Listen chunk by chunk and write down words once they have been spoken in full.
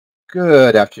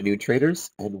Good afternoon,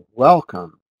 traders, and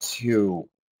welcome to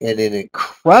an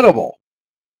incredible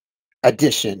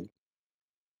edition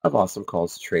of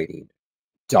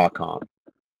Awesomecallstrading.com.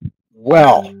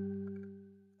 Well,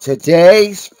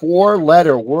 today's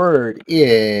four-letter word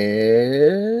is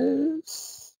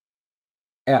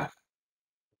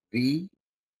FVRR.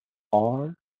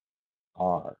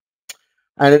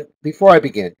 And before I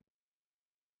begin,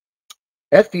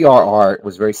 FVRR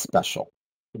was very special.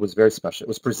 It was very special. It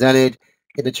was presented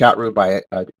in the chat room by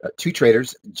two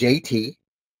traders, JT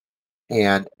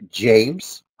and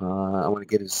James. I want to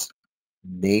get his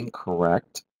name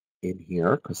correct in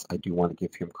here because I do want to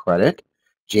give him credit.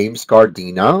 James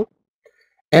Gardino.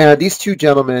 And these two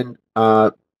gentlemen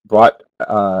brought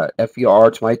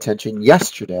FVR to my attention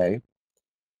yesterday.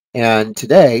 And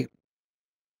today,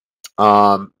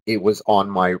 it was on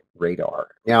my radar.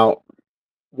 Now,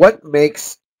 what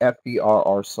makes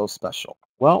FVRR so special?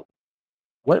 Well,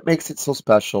 what makes it so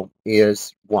special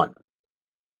is one,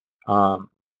 and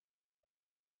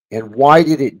why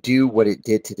did it do what it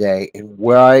did today? And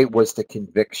why was the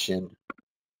conviction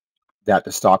that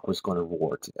the stock was going to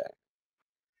roar today?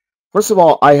 First of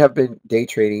all, I have been day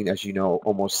trading, as you know,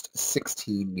 almost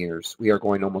 16 years. We are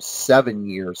going almost 7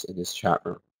 years in this chat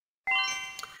room.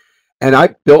 And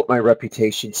I built my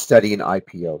reputation studying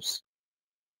IPOs.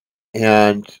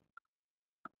 And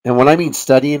when I mean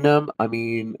studying them, I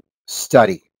mean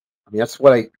study. I mean,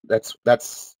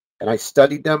 and I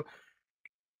studied them.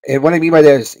 And what I mean by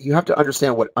that is you have to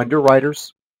understand what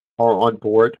underwriters are on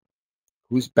board,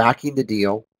 who's backing the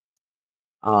deal.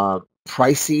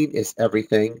 Pricing is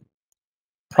everything.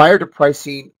 Prior to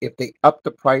pricing, if they up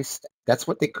the price, that's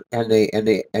what and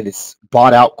it's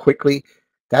bought out quickly.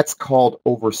 That's called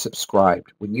oversubscribed.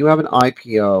 When you have an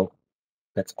IPO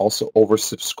that's also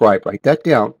oversubscribed, write that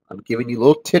down. I'm giving you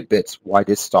little tidbits why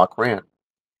this stock ran.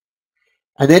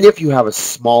 And then if you have a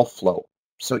small float,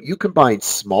 so you combine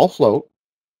small float,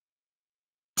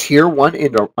 tier one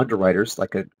underwriters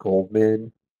like a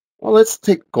Goldman. Well, let's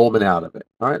take Goldman out of it.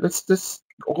 All right,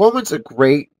 Goldman's a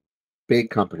great big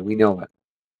company. We know it.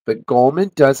 But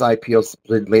Goldman does IPOs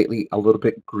been lately a little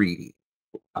bit greedy.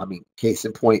 I mean, case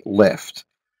in point, Lyft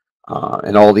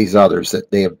and all these others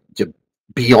that they have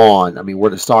beyond. I mean, where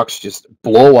the stocks just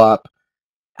blow up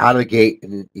out of the gate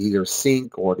and either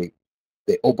sink or they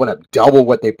open up double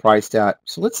what they priced at.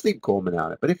 So let's leave Goldman out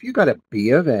of it. But if you got a B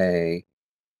of A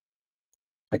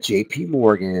JP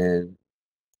Morgan,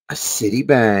 a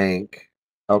Citibank,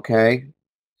 okay,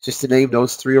 just to name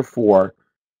those three or four,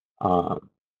 and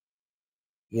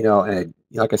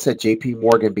like I said, JP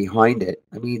Morgan behind it.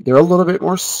 I mean, they're a little bit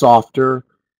more softer,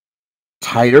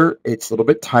 tighter. It's a little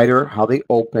bit tighter how they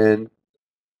open,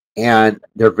 and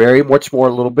they're very much more,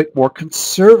 a little bit more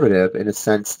conservative in a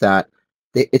sense that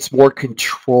it's more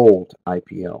controlled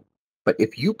IPO. But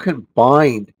if you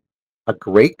combine a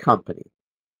great company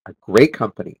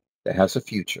that has a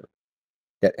future,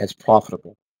 that is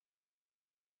profitable,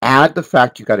 add the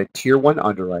fact you got a tier one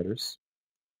underwriters,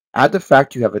 add the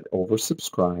fact you have it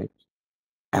oversubscribed,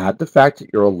 add the fact that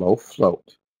you're a low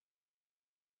float.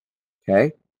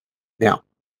 Okay? Now,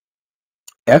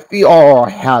 FVRR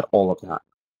had all of that.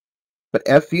 But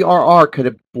FVRR could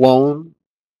have blown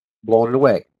it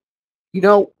away. You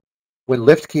know, when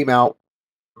Lyft came out,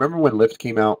 remember when Lyft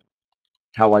came out,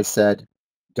 how I said,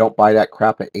 don't buy that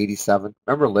crap at 87?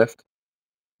 Remember Lyft?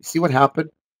 You see what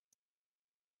happened?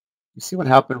 You see what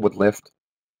happened with Lyft?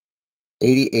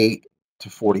 88 to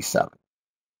 47.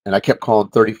 And I kept calling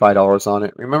 $35 on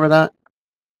it. Remember that?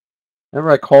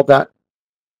 Remember I called that?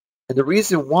 And the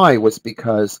reason why was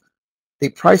because they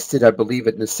priced it, I believe,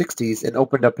 in the 60s and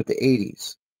opened up at the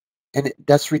 80s. And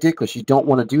that's ridiculous. You don't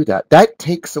want to do that. That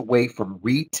takes away from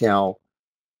retail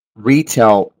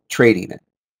trading it.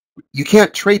 You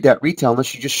can't trade that retail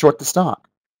unless you just short the stock.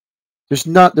 There's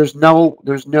no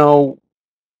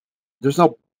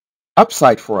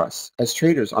upside for us as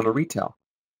traders on a retail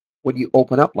when you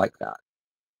open up like that.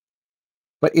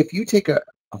 But if you take a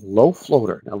low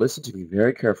floater, now listen to me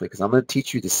very carefully because I'm going to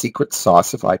teach you the secret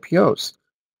sauce of IPOs.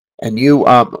 And you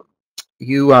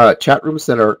chat rooms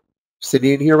that are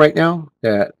sitting in here right now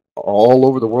that are all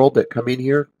over the world that come in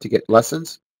here to get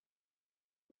lessons,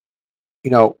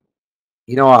 you know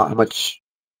how much,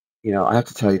 I have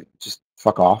to tell you, just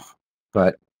fuck off.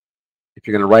 But if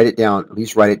you're going to write it down, at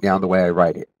least write it down the way I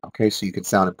write it, okay? So you can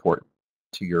sound important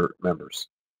to your members.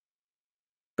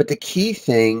 But the key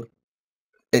thing,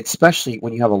 especially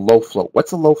when you have a low float,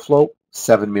 what's a low float?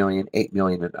 7 million, 8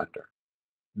 million and under.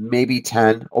 Maybe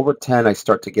 10. Over 10, I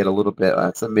start to get a little bit,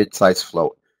 that's a mid-sized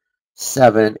float.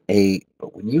 7, 8.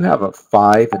 But when you have a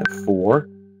 5 and a 4,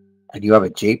 and you have a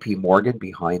JP Morgan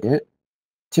behind it,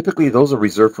 Typically, those are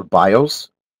reserved for bios,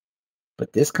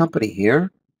 but this company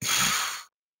here, let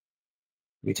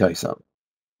me tell you something.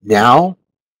 Now,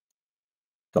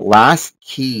 the last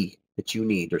key that you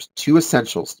need, there's two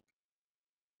essentials.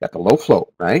 You got the low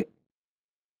float, right?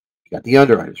 You got the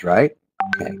underwriters, right?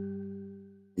 Okay.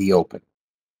 The open.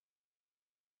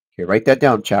 Okay, write that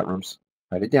down, chat rooms.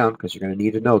 Write it down because you're going to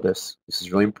need to know this. This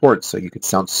is really important, so you could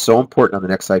sound so important on the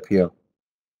next IPO.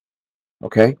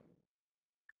 Okay?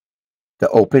 The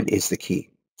open is the key.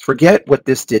 Forget what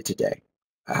this did today.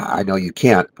 I know you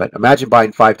can't, but imagine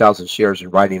buying 5,000 shares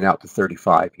and writing it out to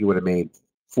 35. You would have made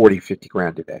 40, 50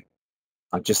 grand today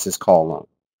on just this call alone.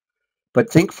 But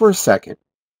think for a second.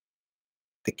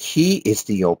 The key is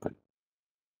the open.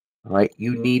 All right?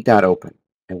 You need that open.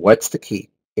 And what's the key?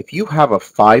 If you have a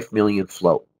 5 million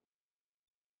float,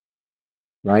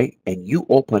 right, and you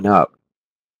open up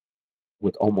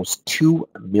with almost 2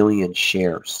 million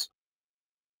shares,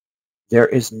 there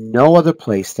is no other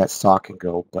place that stock can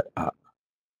go but up.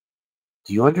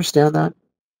 Do you understand that?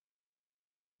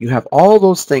 You have all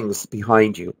those things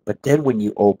behind you, but then when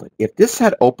you open, if this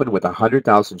had opened with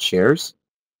 100,000 shares,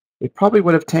 it probably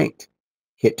would have tanked.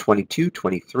 Hit 22,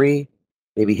 23,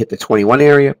 maybe hit the 21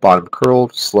 area, bottom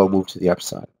curled, slow move to the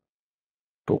upside.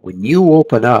 But when you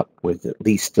open up with at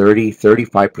least 30,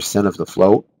 35% of the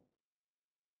float,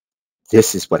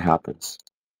 this is what happens.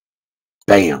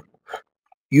 Bam!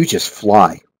 You just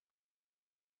fly.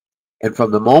 And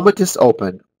from the moment this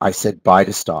opened, I said buy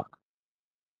the stock,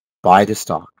 buy the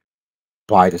stock,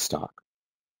 buy the stock.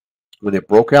 When it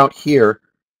broke out here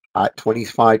at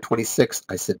 25, 26,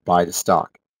 I said buy the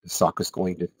stock. The stock is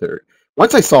going to third.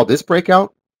 Once I saw this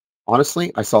breakout,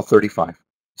 honestly, I saw 35.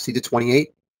 See the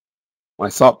 28? When I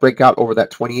saw it break out over that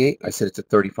 28, I said it's a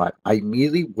 35. I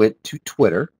immediately went to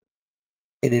Twitter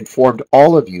and informed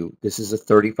all of you this is a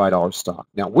 $35 stock.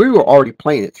 Now, we were already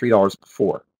playing at $3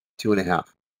 before, 2.5.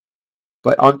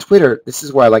 But on Twitter, this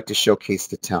is where I like to showcase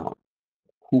the talent,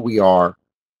 who we are,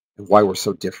 and why we're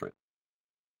so different,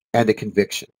 and the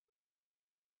conviction.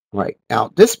 Right. Now,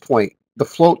 at this point, the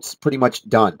float's pretty much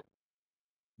done.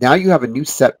 Now you have a new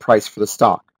set price for the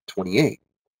stock, 28.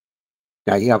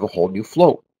 Now you have a whole new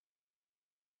float.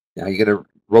 Now you're going to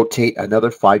rotate another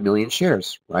 5 million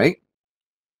shares, right?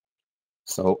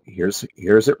 So here's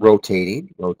it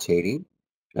rotating.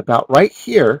 About right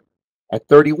here at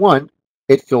 31,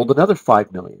 it filled another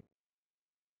 5 million.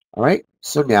 All right.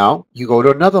 So now you go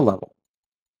to another level,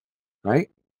 right?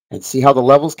 And see how the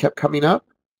levels kept coming up?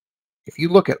 If you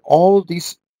look at all of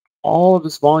this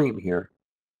volume here,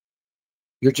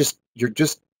 you're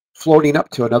just floating up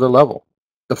to another level.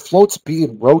 The float's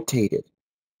being rotated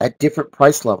at different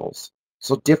price levels.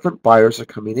 So different buyers are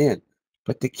coming in.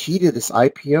 But the key to this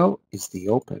IPO is the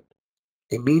open.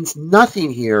 It means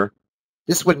nothing here.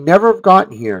 This would never have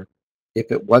gotten here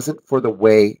if it wasn't for the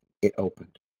way it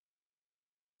opened.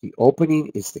 The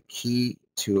opening is the key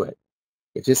to it.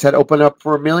 If this had opened up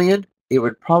for 1 million, it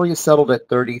would probably have settled at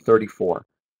 30, 34.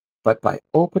 But by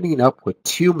opening up with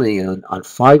 2 million on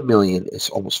 5 million,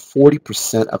 it's almost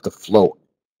 40% of the float.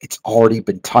 It's already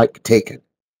been taken.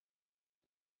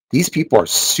 These people are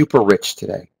super rich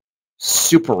today.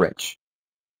 Super rich.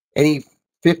 Any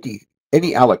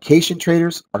allocation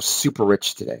traders are super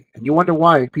rich today. And you wonder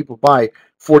why people buy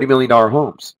 $40 million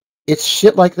homes. It's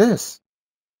shit like this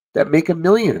that make them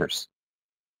millionaires.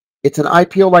 It's an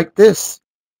IPO like this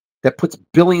that puts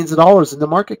billions of dollars in the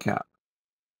market cap.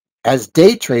 As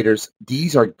day traders,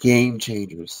 these are game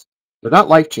changers. They're not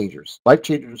life changers. Life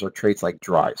changers are trades like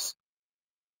drives.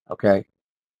 Okay?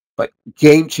 But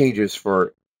game changers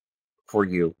for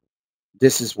you.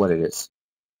 This is what it is.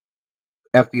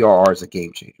 FVRR is a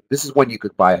game changer. This is when you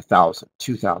could buy 1,000,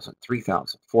 2,000,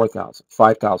 3,000, 4,000,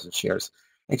 5,000 shares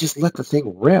and just let the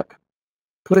thing rip.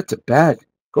 Put it to bed.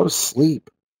 Go to sleep.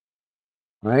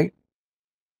 Right?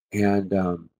 And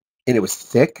it was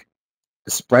thick.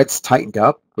 The spreads tightened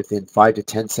up within 5 to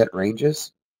 10 cent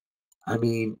ranges. I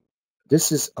mean,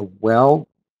 this is a well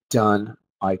done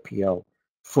IPO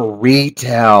for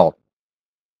retail.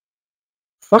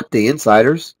 Fuck the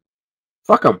insiders.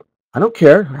 Fuck them. I don't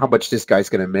care how much this guy's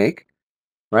going to make,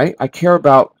 right? I care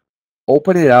about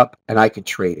open it up and I can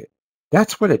trade it.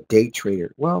 That's what a day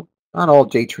trader, well, not all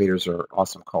day traders are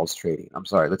awesome calls trading. I'm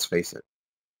sorry, let's face it.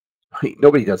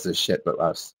 Nobody does this shit but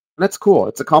us. And that's cool.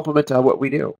 It's a compliment to what we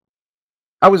do.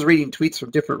 I was reading tweets from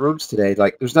different rooms today,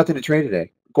 like, there's nothing to trade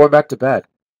today. Going back to bed.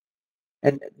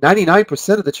 And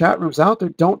 99% of the chat rooms out there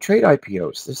don't trade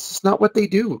IPOs. This is not what they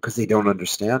do because they don't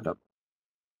understand them.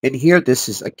 And here, this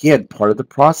is, again, part of the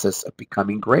process of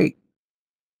becoming great.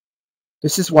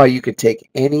 This is why you could take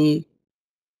any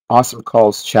Awesome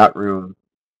Calls chat room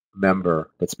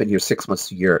member that's been here 6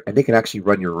 months a year, and they can actually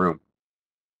run your room.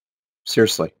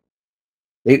 Seriously.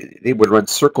 They would run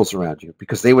circles around you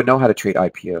because they would know how to trade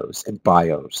IPOs and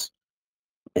bios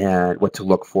and what to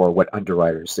look for, what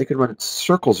underwriters. They could run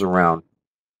circles around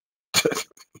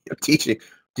teaching.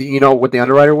 Do you know what the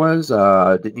underwriter was?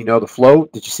 Did you know the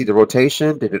float? Did you see the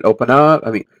rotation? Did it open up?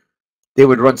 I mean, they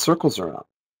would run circles around.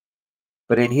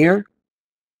 But in here,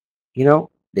 you know,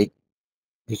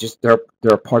 they're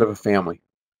a part of a family.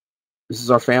 This is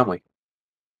our family.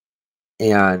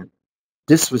 And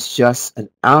this was just an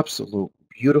absolute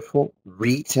beautiful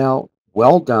retail,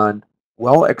 well done,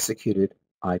 well executed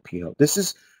IPO. This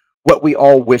is what we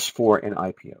all wish for in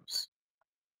IPOs.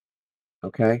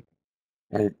 Okay?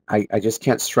 And I just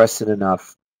can't stress it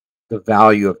enough, the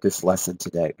value of this lesson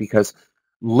today, because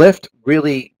Lyft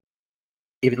really,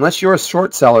 even unless you're a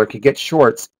short seller, can get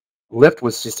shorts. Lyft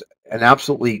was just an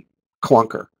absolutely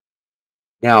clunker.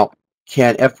 Now,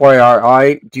 can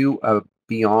FYRI do a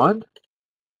beyond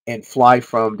and fly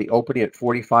from the opening at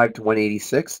 45 to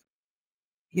 186?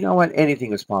 You know what?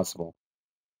 Anything is possible.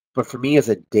 But for me as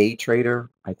a day trader,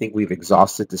 I think we've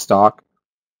exhausted the stock.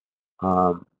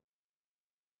 Um,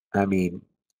 I mean,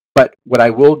 but what I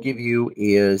will give you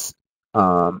is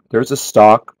there's a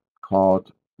stock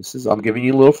called, I'm giving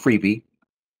you a little freebie.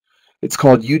 It's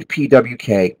called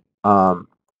UPWK.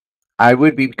 I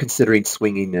would be considering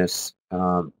swinging this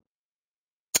for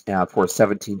a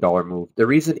 $17 move. The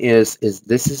reason is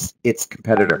this is its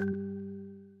competitor.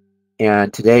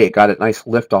 And today it got a nice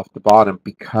lift off the bottom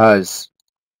because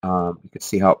you can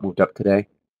see how it moved up today.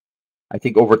 I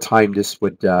think over time this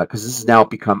would, because this has now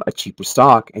become a cheaper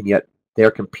stock, and yet they're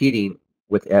competing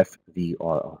with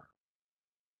FVRR.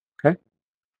 Okay,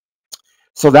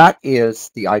 so that is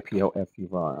the IPO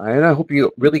FVRR, and I hope you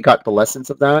really got the lessons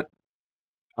of that.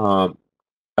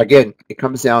 Again, it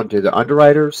comes down to the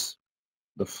underwriters,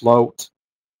 the float,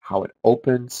 how it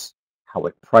opens, how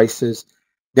it prices.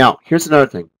 Now, here's another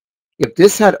thing. If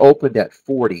this had opened at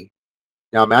 40,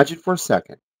 now imagine for a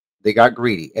second, they got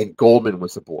greedy and Goldman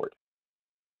was aboard.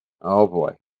 Oh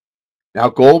boy. Now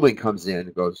Goldman comes in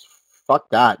and goes, fuck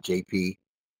that, JP,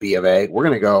 B of A. We're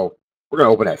going to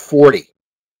open at 40.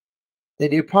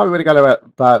 Then you probably would have got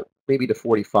about maybe to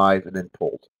 45 and then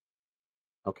pulled.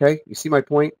 Okay, you see my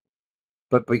point?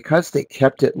 But because they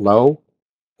kept it low,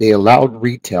 they allowed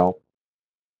retail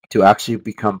to actually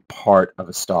become part of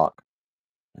a stock.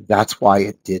 And that's why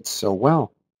it did so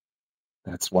well.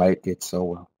 That's why it did so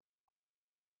well.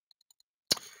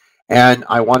 And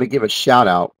I want to give a shout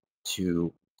out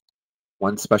to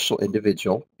one special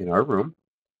individual in our room.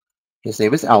 His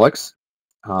name is Alex.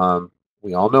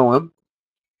 We all know him.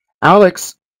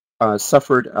 Alex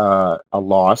suffered a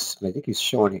loss, and I think he's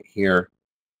showing it here.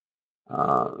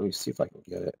 Let me see if I can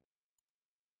get it.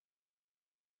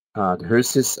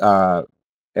 Here's his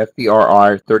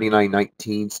FBRR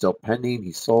 3919 still pending.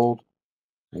 He sold.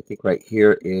 I think right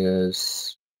here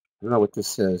is, I don't know what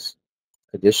this is.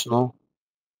 Additional.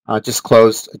 Just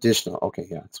closed. Additional. Okay,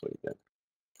 yeah, that's what he did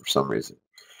for some reason.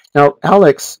 Now,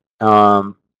 Alex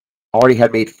already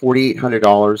had made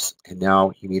 $4,800, and now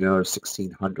he made another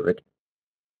 $1,600.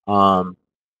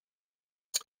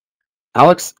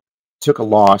 Alex took a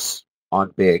loss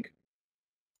on Big,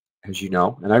 as you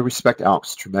know, and I respect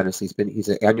Alex tremendously. He's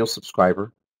an annual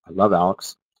subscriber. I love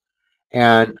Alex.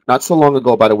 And not so long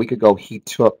ago, about a week ago, he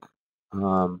took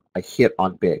a hit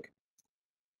on Big,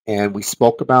 and we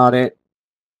spoke about it.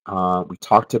 We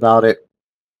talked about it,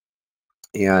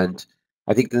 and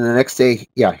I think then the next day,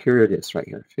 yeah, here it is right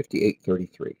here,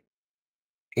 58.33.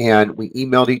 And we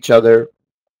emailed each other,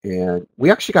 and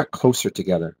we actually got closer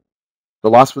together. The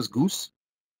loss was Goose.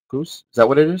 Goose? Is that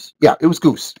what it is? Yeah, it was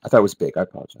Goose. I thought it was Big. I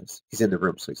apologize. He's in the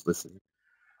room, so he's listening.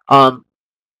 It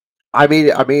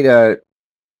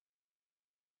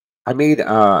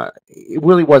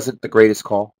really wasn't the greatest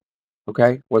call.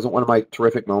 Okay, it wasn't one of my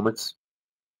terrific moments,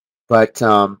 but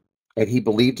and he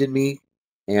believed in me,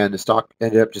 and the stock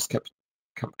ended up just kept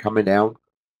coming down,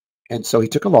 and so he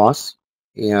took a loss,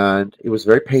 and it was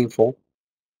very painful.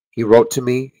 He wrote to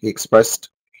me. He expressed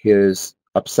his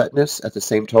upsetness. At the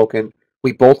same token,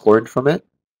 we both learned from it,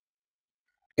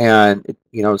 and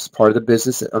it's part of the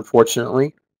business,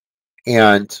 unfortunately.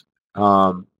 And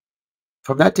from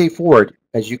that day forward,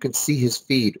 as you can see his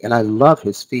feed, and I love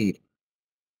his feed,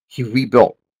 he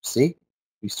rebuilt. See,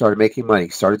 he started making money.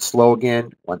 Started slow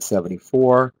again,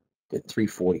 174, then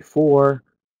 344,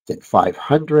 then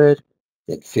 500,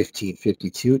 then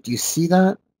 1552. Do you see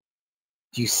that?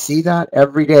 Do you see that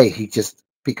every day?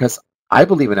 Because I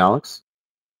believe in Alex,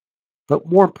 but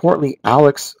more importantly,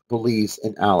 Alex believes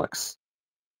in Alex.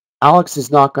 Alex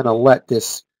is not going to let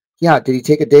this Yeah, did he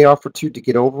take a day off or two to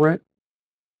get over it?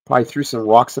 Probably threw some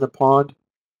rocks in a pond,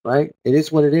 right? It is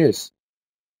what it is.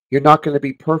 You're not going to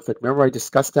be perfect. Remember I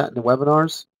discussed that in the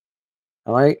webinars?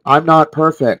 All right? I'm not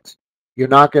perfect. You're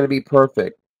not going to be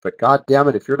perfect. But God damn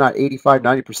it, if you're not 85,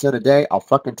 90% a day, I'll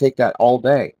fucking take that all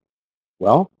day.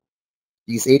 Well,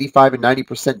 these 85 and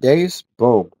 90% days,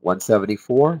 boom,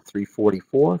 174,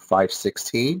 344,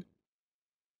 516,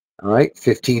 all right,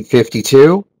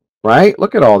 1552, right?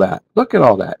 Look at all that. Look at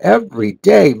all that. Every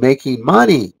day making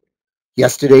money.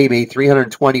 Yesterday he made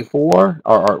 324,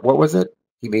 or what was it?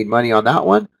 He made money on that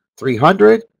one,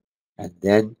 300, and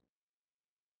then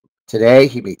today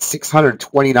he made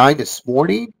 629 this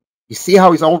morning. You see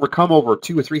how he's overcome over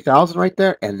 2 or 3,000 right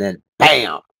there, and then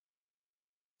bam,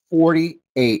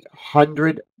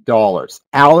 $4,800.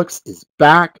 Alex is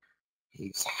back.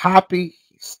 He's happy.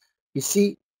 You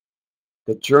see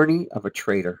the journey of a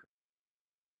trader.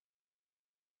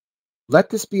 Let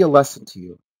this be a lesson to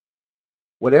you.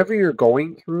 Whatever you're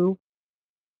going through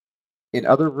in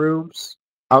other rooms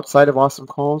outside of Awesome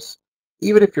Calls,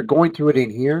 even if you're going through it in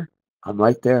here, I'm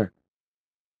right there.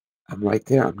 I'm right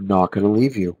there. I'm not going to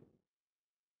leave you.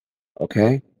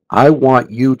 Okay? I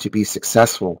want you to be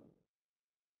successful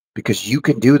because you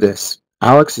can do this.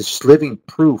 Alex is living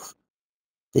proof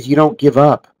that you don't give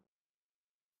up.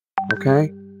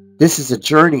 Okay? This is a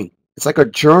journey. It's like a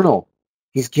journal.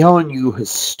 He's telling you his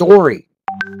story.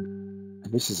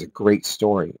 And this is a great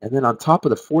story. And then on top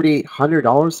of the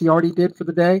 $4,800 he already did for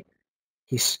the day,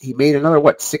 he made another,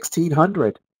 what,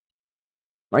 $1,600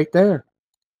 right there.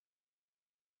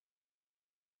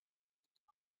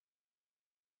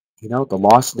 You know, the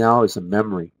loss now is a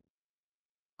memory,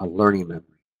 a learning memory.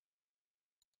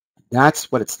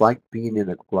 That's what it's like being in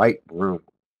a right room.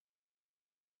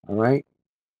 All right?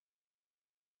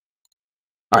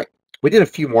 All right. We did a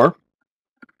few more.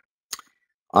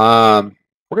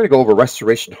 We're going to go over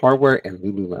Restoration Hardware and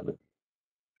Lululemon.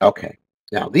 Okay.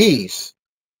 Now these,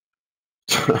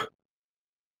 I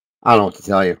don't know what to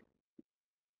tell you.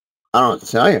 I don't know what to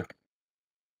tell you.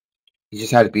 You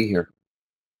just had to be here.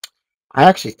 I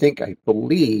actually think, I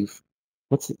believe,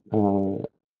 what's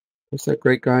that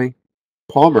great guy?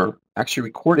 Palmer actually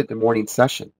recorded the morning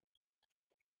session.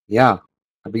 Yeah.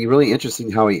 It'd be really interesting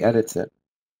how he edits it.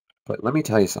 But let me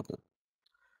tell you something.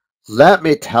 Let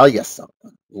me tell you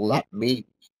something. Let me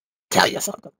tell you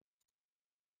something.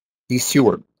 These two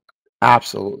were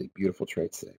absolutely beautiful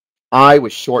trades today. I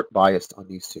was short biased on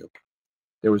these two.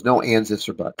 There was no ands, ifs,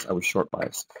 or buts. I was short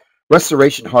biased.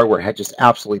 Restoration Hardware had just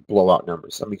absolutely blowout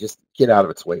numbers. I mean, just get out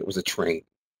of its way. It was a train.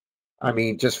 I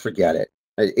mean, just forget it.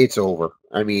 It's over.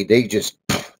 I mean, they just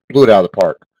blew it out of the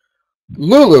park.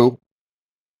 Lulu,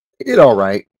 they did all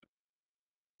right.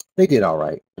 They did all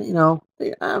right. You know,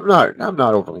 I'm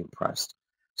not overly impressed.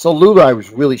 So Lulu, I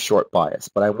was really short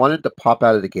biased, but I wanted to pop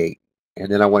out of the gate, and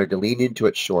then I wanted to lean into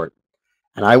it short.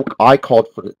 And I called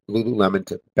for Lululemon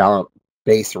to balance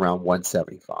base around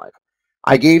 175.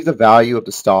 I gave the value of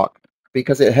the stock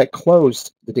because it had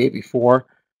closed the day before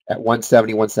at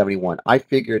 170, 171. I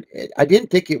figured I didn't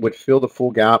think it would fill the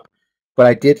full gap, but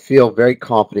I did feel very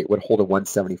confident it would hold a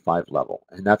 175 level,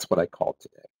 and that's what I called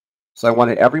today. So I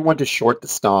wanted everyone to short the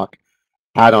stock,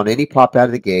 add on any pop out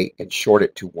of the gate, and short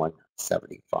it to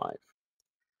 175.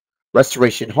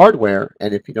 Restoration Hardware,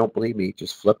 and if you don't believe me,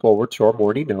 just flip over to our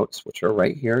morning notes, which are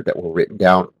right here, that were written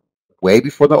down way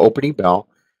before the opening bell,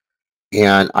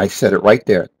 and I said it right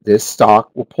there. This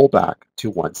stock will pull back to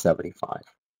 175.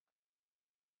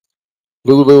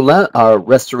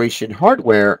 Restoration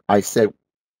Hardware, I said,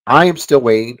 I am still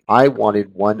waiting. I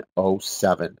wanted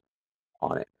 107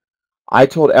 on it. I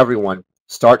told everyone,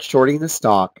 start shorting the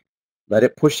stock, let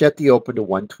it push at the open to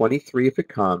 123 if it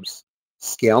comes,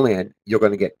 scale in. You're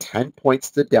going to get 10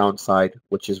 points to the downside,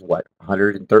 which is what,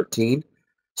 113?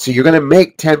 So you're going to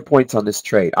make 10 points on this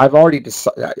trade. I've already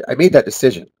decided. I made that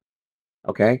decision.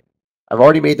 Okay? I've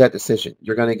already made that decision.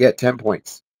 You're going to get 10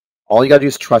 points. All you got to do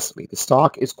is trust me. The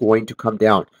stock is going to come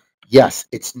down. Yes,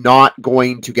 it's not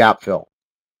going to gap fill.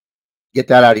 Get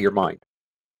that out of your mind.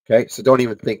 Okay? So don't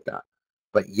even think that.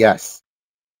 But yes,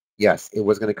 it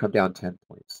was going to come down 10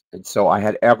 points. And so I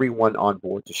had everyone on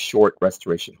board to short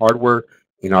Restoration Hardware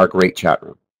in our great chat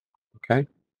room. Okay?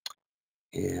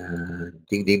 And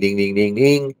ding, ding, ding, ding, ding,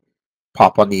 ding.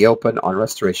 Pop on the open on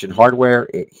Restoration Hardware.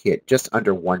 It hit just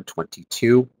under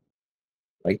 122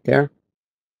 right there.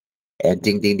 And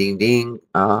ding, ding, ding, ding.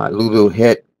 Lulu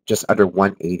hit just under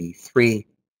 183.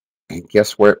 And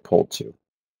guess where it pulled to?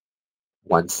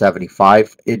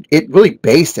 175. It really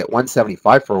based at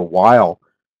 175 for a while.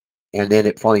 And then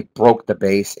it finally broke the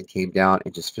base and came down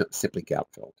and just simply gap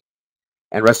filled.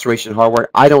 And Restoration Hardware,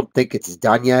 I don't think it's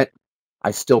done yet.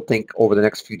 I still think over the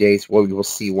next few days, well, we will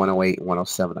see 108 and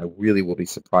 107. I really will be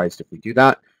surprised if we do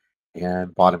that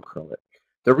and bottom curl it.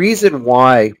 The reason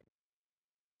why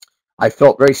I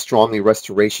felt very strongly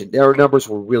restoration, their numbers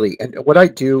were really, and what I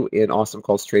do in Awesome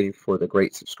Calls Trading for the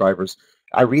great subscribers,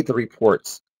 I read the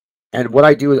reports. And what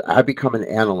I do is I become an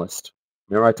analyst.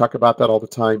 Remember I talk about that all the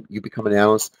time? You become an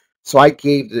analyst. So I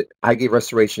gave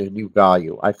restoration a new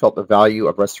value. I felt the value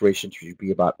of restoration should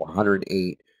be about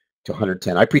 108 to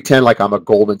 110. I pretend like I'm a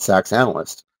Goldman Sachs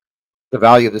analyst. The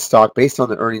value of the stock based on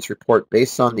the earnings report,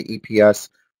 based on the EPS,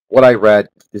 what I read,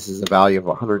 this is a value of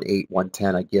 108,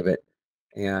 110. I give it,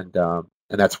 and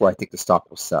that's where I think the stock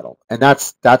will settle. And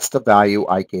that's the value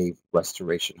I gave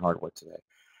Restoration Hardware today.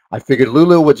 I figured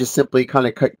Lulu would just simply kind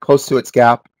of cut close to its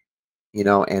gap,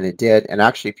 and it did. And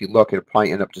actually, if you look, it'll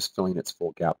probably end up just filling its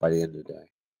full gap by the end of the day.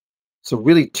 So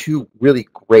really, two really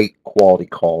great quality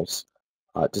calls,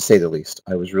 to say the least.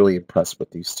 I was really impressed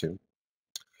with these two.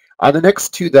 The next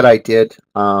two that I did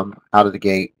out of the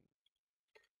gate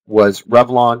was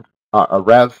Revolve,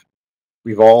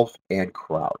 Revolve, and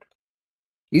Crowd.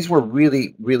 These were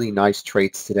really, really nice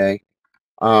trades today.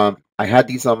 I had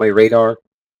these on my radar,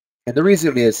 and the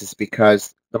reason is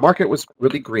because the market was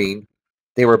really green.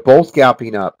 They were both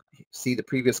gapping up. See the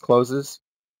previous closes?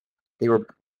 They were,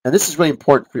 and this is really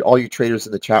important for all you traders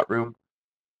in the chat room.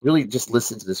 Really just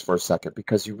listen to this for a second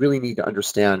because you really need to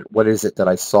understand what is it that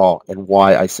I saw and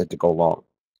why I said to go long.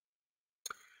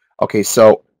 Okay,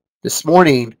 so this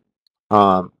morning,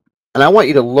 and I want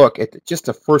you to look at just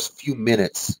the first few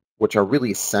minutes, which are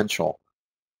really essential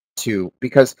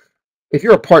because if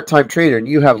you're a part-time trader and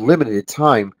you have limited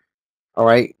time, all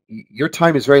right, your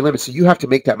time is very limited, so you have to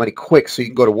make that money quick so you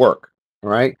can go to work, all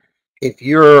right? If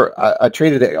you're a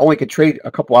trader that only can trade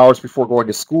a couple hours before going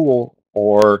to school,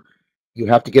 or you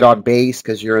have to get on base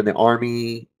because you're in the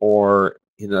army or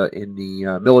in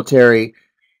the military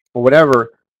or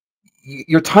whatever,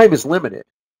 your time is limited.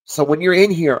 So when you're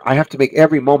in here, I have to make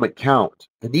every moment count.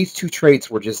 And these two trades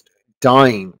were just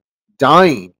dying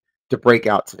to break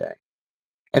out today.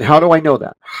 And how do I know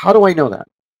that? How do I know that?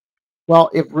 Well,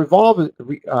 if Revolve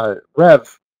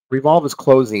is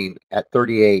closing at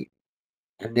 38,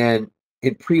 and then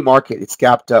in pre-market it's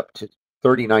gapped up to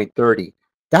 39.30,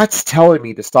 that's telling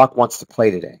me the stock wants to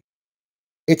play today.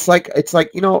 It's like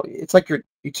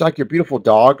your beautiful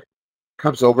dog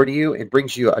comes over to you and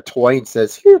brings you a toy and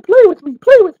says, "Here, play with me,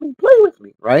 play with me, play with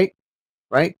me," right?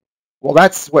 Right? Well,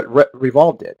 that's what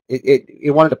Revolve did.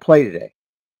 It wanted to play today.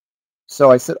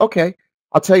 So I said, okay,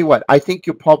 I'll tell you what, I think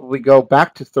you'll probably go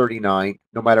back to 39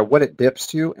 no matter what it dips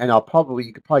to, and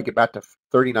you could probably get back to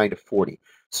 39 to 40.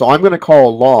 So I'm going to call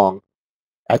a long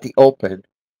at the open,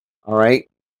 all right?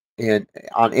 And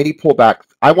on any pullback,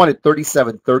 I wanted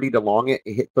 37.30 to long it.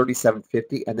 It hit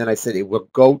 37.50, and then I said it will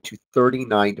go to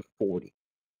 39 to 40.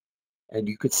 And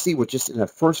you could see with just in the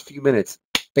first few minutes,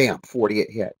 bam, 40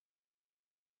 it hit.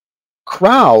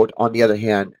 Crowd, on the other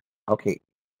hand, okay,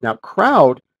 now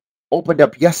Crowd opened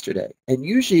up yesterday, and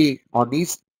usually on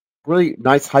these really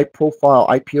nice high-profile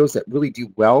IPOs that really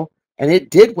do well, and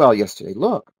it did well yesterday.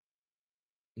 Look,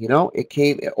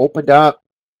 it opened up,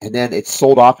 and then it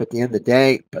sold off at the end of the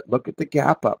day. But look at the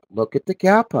gap up. Look at the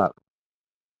gap up.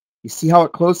 You see how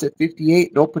it closed at 58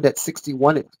 and opened at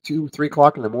 61 at 2, 3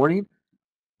 o'clock in the morning?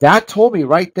 That told me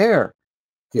right there,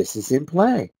 this is in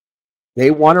play. They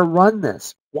want to run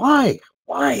this. Why?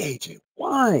 Why, AJ?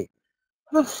 Why?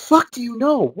 How the fuck do you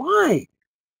know? Why?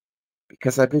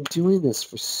 Because I've been doing this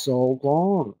for so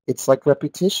long. It's like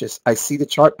repetitious. I see the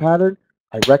chart pattern.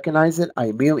 I recognize it. I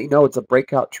immediately know it's a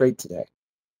breakout trade today.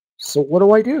 So what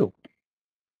do?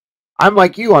 I'm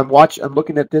like you. I'm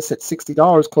looking at this at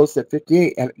 $60, close at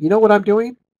 58. And you know what I'm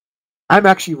doing? I'm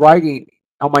actually writing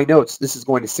on my notes, this is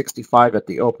going to 65 at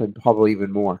the open, probably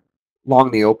even more.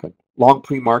 Long the open. Long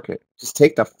pre-market. Just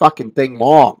take the fucking thing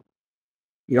long.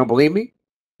 You don't believe me?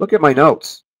 Look at my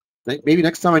notes. Maybe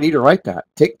next time I need to write that.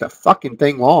 Take the fucking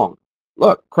thing long.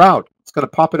 Look, Crowd. It's going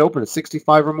to pop it open at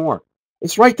 65 or more.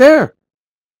 It's right there.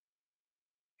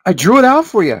 I drew it out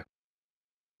for you.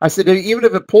 I said, even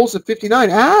if it pulls at 59,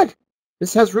 add.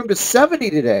 This has room to 70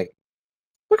 today.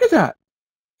 Look at that.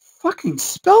 Fucking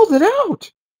spelled it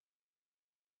out.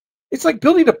 It's like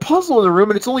building a puzzle in the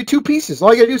room and it's only 2 pieces.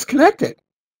 All you got to do is connect it.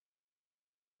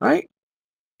 Right?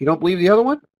 You don't believe the other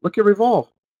one? Look at Revolve.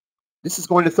 This is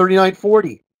going to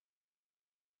 39.40.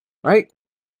 Right?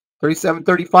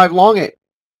 37.35 long it.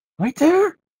 Right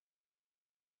there.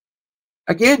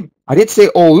 Again, I didn't say,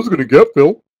 oh, this is going to get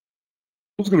Phil.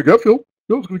 This is going to get Phil.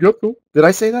 No, it's going to get Phil. Did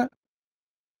I say that?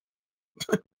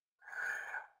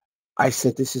 I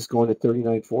said this is going to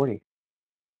 39.40.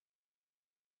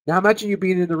 Now imagine you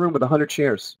being in the room with 100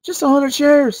 shares. Just 100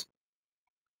 shares.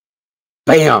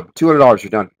 Bam! $200. You're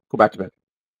done. Go back to bed.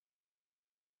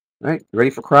 All right? You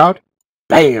ready for crowd?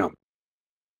 Bam!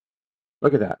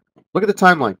 Look at that. Look at the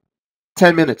timeline.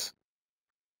 10 minutes.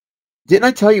 Didn't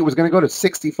I tell you it was going to go to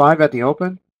 65 at the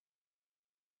open?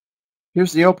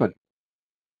 Here's the open.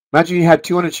 Imagine you had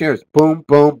 200 shares. Boom,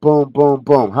 boom, boom, boom,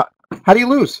 boom. How do you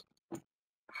lose?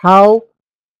 How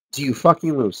do you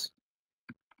fucking lose?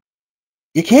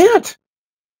 You can't.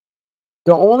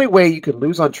 The only way you can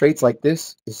lose on trades like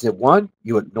this is that, one,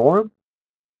 you ignore them.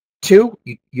 Two,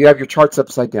 you have your charts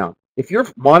upside down. If your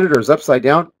monitor is upside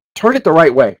down, turn it the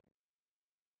right way.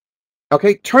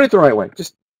 Okay? Turn it the right way.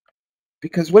 Just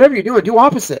because whatever you're doing, do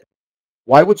opposite.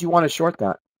 Why would you want to short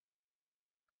that?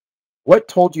 What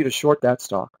told you to short that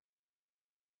stock?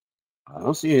 I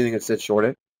don't see anything that said short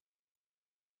it.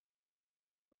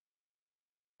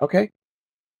 Okay?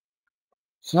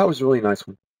 So that was a really nice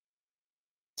one.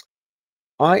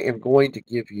 I am going to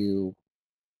give you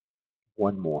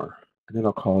one more, and then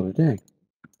I'll call it a day.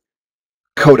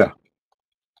 Coda.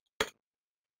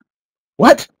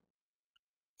 What?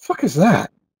 The fuck is that?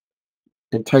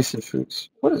 And Tyson Foods.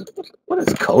 What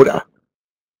is Coda?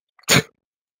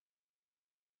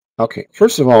 Okay,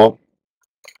 first of all,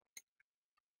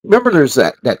 remember there's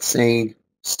that saying,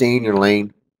 stay in your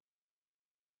lane.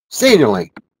 Stay in your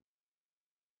lane.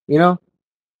 You know?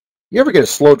 You ever get a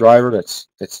slow driver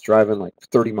that's driving like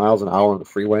 30 miles an hour on the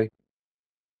freeway,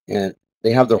 and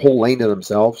they have their whole lane to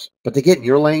themselves, but they get in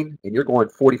your lane and you're going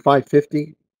 45,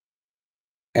 50,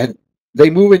 and they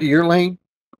move into your lane,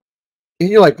 and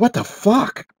you're like, what the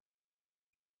fuck?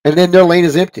 And then their lane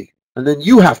is empty, and then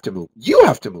you have to move. You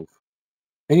have to move.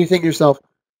 And you think to yourself,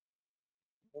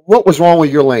 what was wrong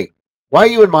with your lane? Why are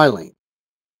you in my lane?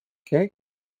 Okay?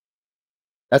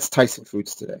 That's Tyson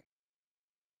Foods today.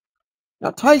 Now,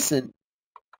 Tyson,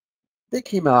 they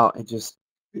came out and just,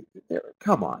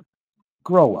 come on,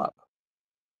 grow up.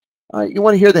 You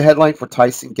want to hear the headline for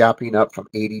Tyson gapping up from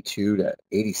 82 to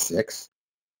 86?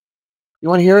 You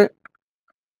want to hear it?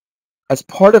 As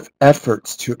part of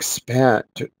efforts to expand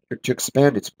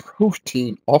its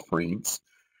protein offerings,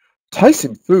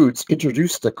 Tyson Foods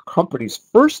introduced the company's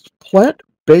first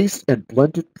plant-based and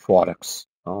blended products.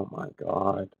 Oh my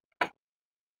God.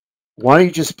 Why don't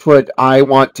you just put, I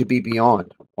want to be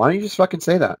beyond? Why don't you just fucking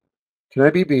say that? Can I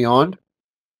be beyond?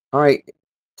 All right.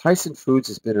 Tyson Foods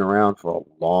has been around for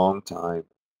a long time.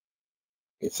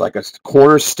 It's like a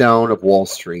cornerstone of Wall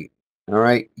Street. All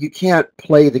right. You can't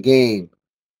play the game.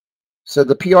 So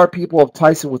the PR people of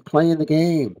Tyson was playing the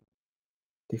game.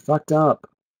 They fucked up.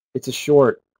 It's a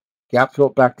short. Gap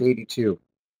filled back to 82.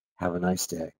 Have a nice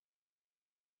day.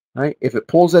 All right. If it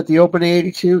pulls at the open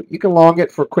 82, you can long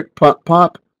it for a quick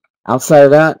pop. Outside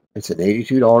of that, it's an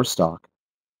 $82 stock.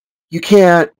 You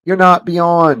can't. You're not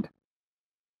beyond.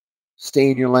 Stay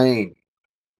in your lane.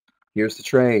 Here's the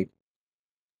trade.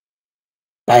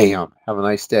 Bam. Have a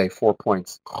nice day. 4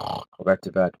 points. Go back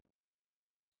to bed.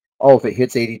 Oh, if it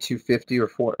hits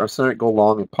 82.50 or something, go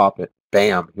long and pop it.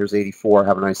 Bam. Here's 84.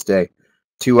 Have a nice day.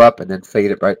 2 up and then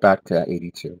fade it right back to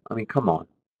 82. I mean, come on.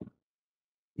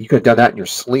 You could have done that in your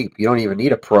sleep. You don't even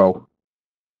need a pro.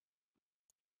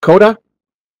 Coda?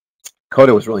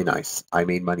 Coda was really nice. I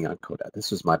made money on Coda.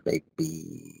 This was my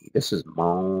baby. This is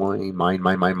mine.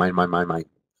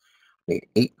 Made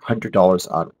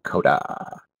 $800 on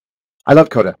Coda. I love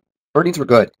Coda. Earnings were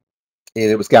good, and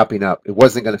it was gapping up. It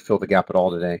wasn't going to fill the gap at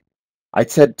all today. I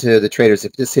said to the traders,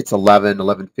 if this hits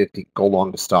 11.50, go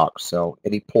long the stock. So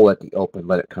any pull at the open,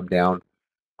 let it come down.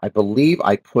 I believe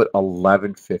I put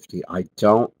 11.50. I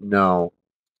don't know.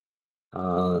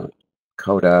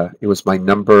 Coda. It was my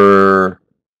number.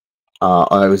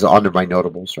 It was under my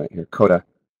notables right here. Coda.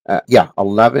 Yeah,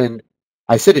 11.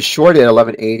 I said it's short at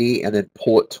 11.80 and then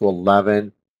pull it to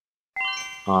 11.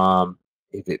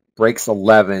 If it breaks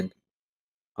 11,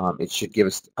 it should give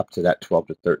us up to that 12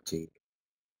 to 13.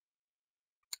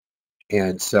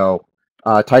 And so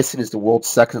Tyson is the world's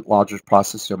second largest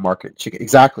processor market. Chicken.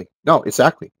 Exactly. No,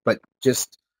 exactly. But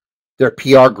just their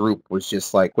PR group was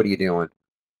just like, what are you doing?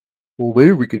 Well,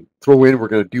 maybe we could throw in, we're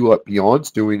going to do what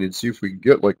Beyond's doing and see if we can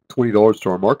get like $20 to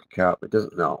our market cap. It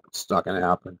doesn't, no, it's not going to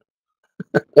happen.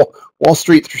 Wall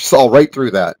Street saw right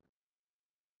through that.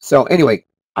 So anyway,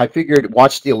 I figured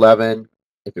watch the 11.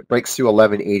 If it breaks through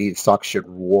 11.80, the stock should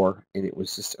roar. And it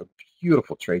was just a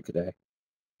beautiful trade today.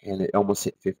 And it almost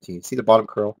hit 15. See the bottom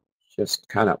curl? Just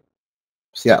kind of,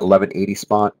 see that 11.80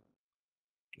 spot?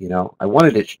 You know, I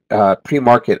wanted it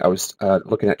pre-market. I was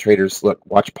looking at traders. Look,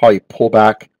 watch probably pull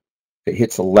back. If it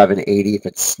hits 11.80, if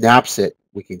it snaps it,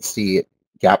 we can see it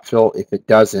gap fill. If it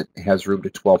doesn't, it has room to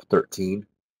 12.13.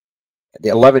 The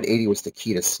 1180 was the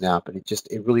key to snap, and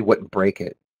it really wouldn't break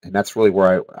it. And that's really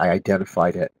where I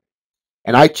identified it.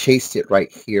 And I chased it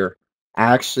right here.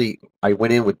 I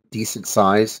went in with decent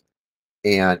size,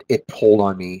 and it pulled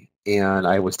on me, and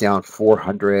I was down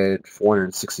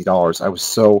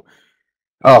 $460.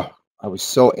 Oh, I was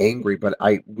so angry, but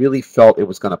I really felt it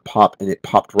was going to pop, and it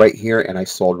popped right here, and I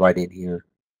sold right in here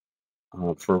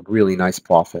for a really nice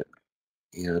profit.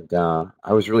 And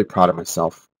I was really proud of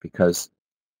myself because,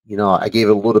 I gave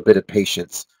it a little bit of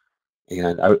patience.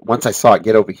 And once I saw it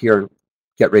get over here and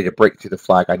get ready to break through the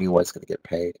flag, I knew I was going to get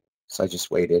paid. So I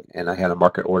just waited, and I had a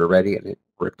market order ready, and it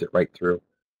ripped it right through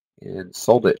and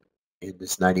sold it in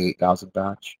this 98,000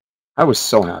 batch. I was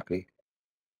so happy.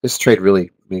 This trade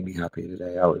really made me happy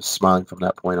today. I was smiling from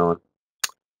that point on.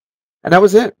 And that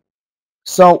was it.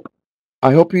 So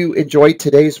I hope you enjoyed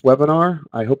today's webinar.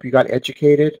 I hope you got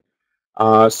educated.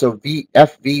 So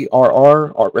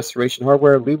FVRR, Art Restoration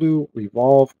Hardware, Lulu,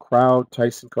 Revolve, Crowd,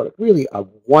 Tyson Kodak. Really a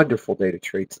wonderful day to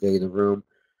trade today in the room.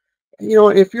 And,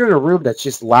 if you're in a room that's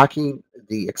just lacking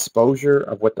the exposure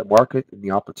of what the market and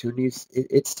the opportunities,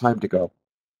 it's time to go.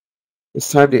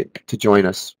 It's time to join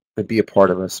us and be a part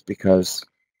of us, because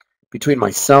between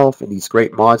myself and these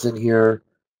great mods in here,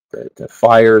 the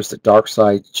Fires, the Dark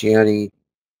Side, Janny,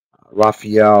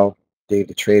 Raphael, Dave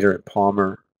the Trader, and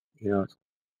Palmer,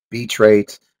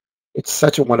 B-Trades, it's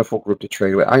such a wonderful group to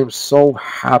trade with. I am so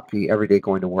happy every day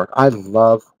going to work. I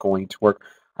love going to work.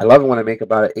 I love it when I make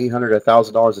about $800 to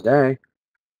 $1,000 a day,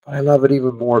 but I love it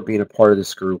even more being a part of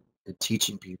this group and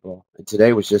teaching people. And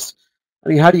today was just,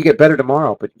 how do you get better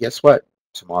tomorrow? But guess what?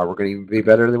 Tomorrow we're going to even be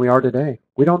better than we are today.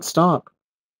 We don't stop.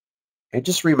 And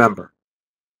just remember,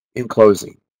 in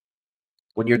closing,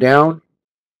 when you're down,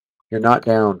 you're not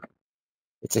down.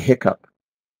 It's a hiccup.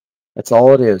 That's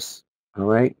all it is. All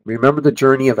right? Remember the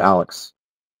journey of Alex.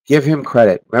 Give him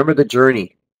credit. Remember the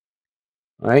journey.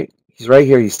 All right? He's right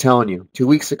here. He's telling you. 2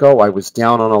 weeks ago, I was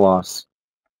down on a loss.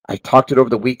 I talked it over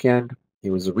the weekend. It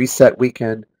was a reset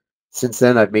weekend. Since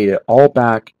then, I've made it all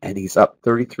back, and he's up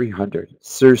 3,300.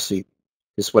 Seriously,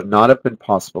 this would not have been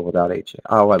possible without AJ.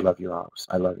 Oh, I love you, Alex.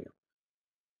 I love you.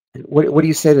 And what do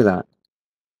you say to that?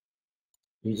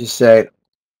 You just say,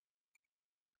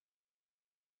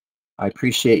 I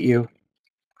appreciate you.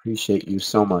 Appreciate you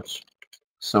so much.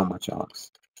 So much,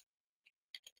 Alex.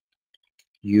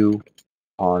 You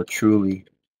are truly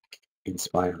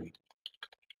inspiring,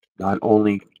 not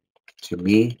only to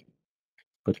me,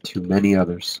 but to many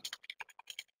others.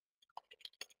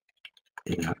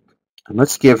 And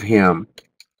let's give him,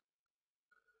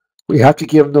 we have to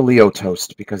give him the Leo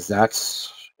toast, because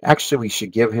actually, we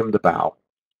should give him the bow.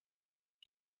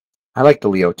 I like the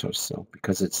Leo toast, though,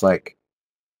 because it's like,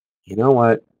 you know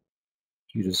what?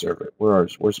 You deserve it.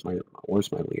 Where's my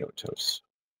Leo toast?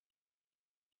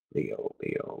 Leo,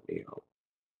 Leo, Leo,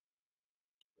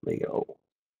 Leo.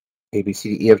 A, B,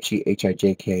 C, D, E, F, G, H, I,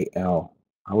 J, K, L.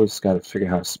 I always got to figure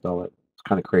out how to spell it. It's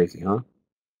kind of crazy, huh?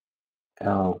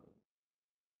 L.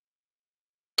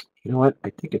 You know what? I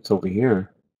think it's over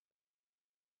here.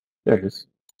 There it is.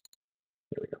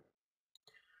 There we go.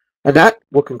 And that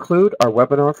will conclude our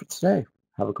webinar for today.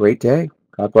 Have a great day.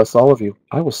 God bless all of you.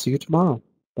 I will see you tomorrow.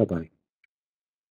 Bye-bye.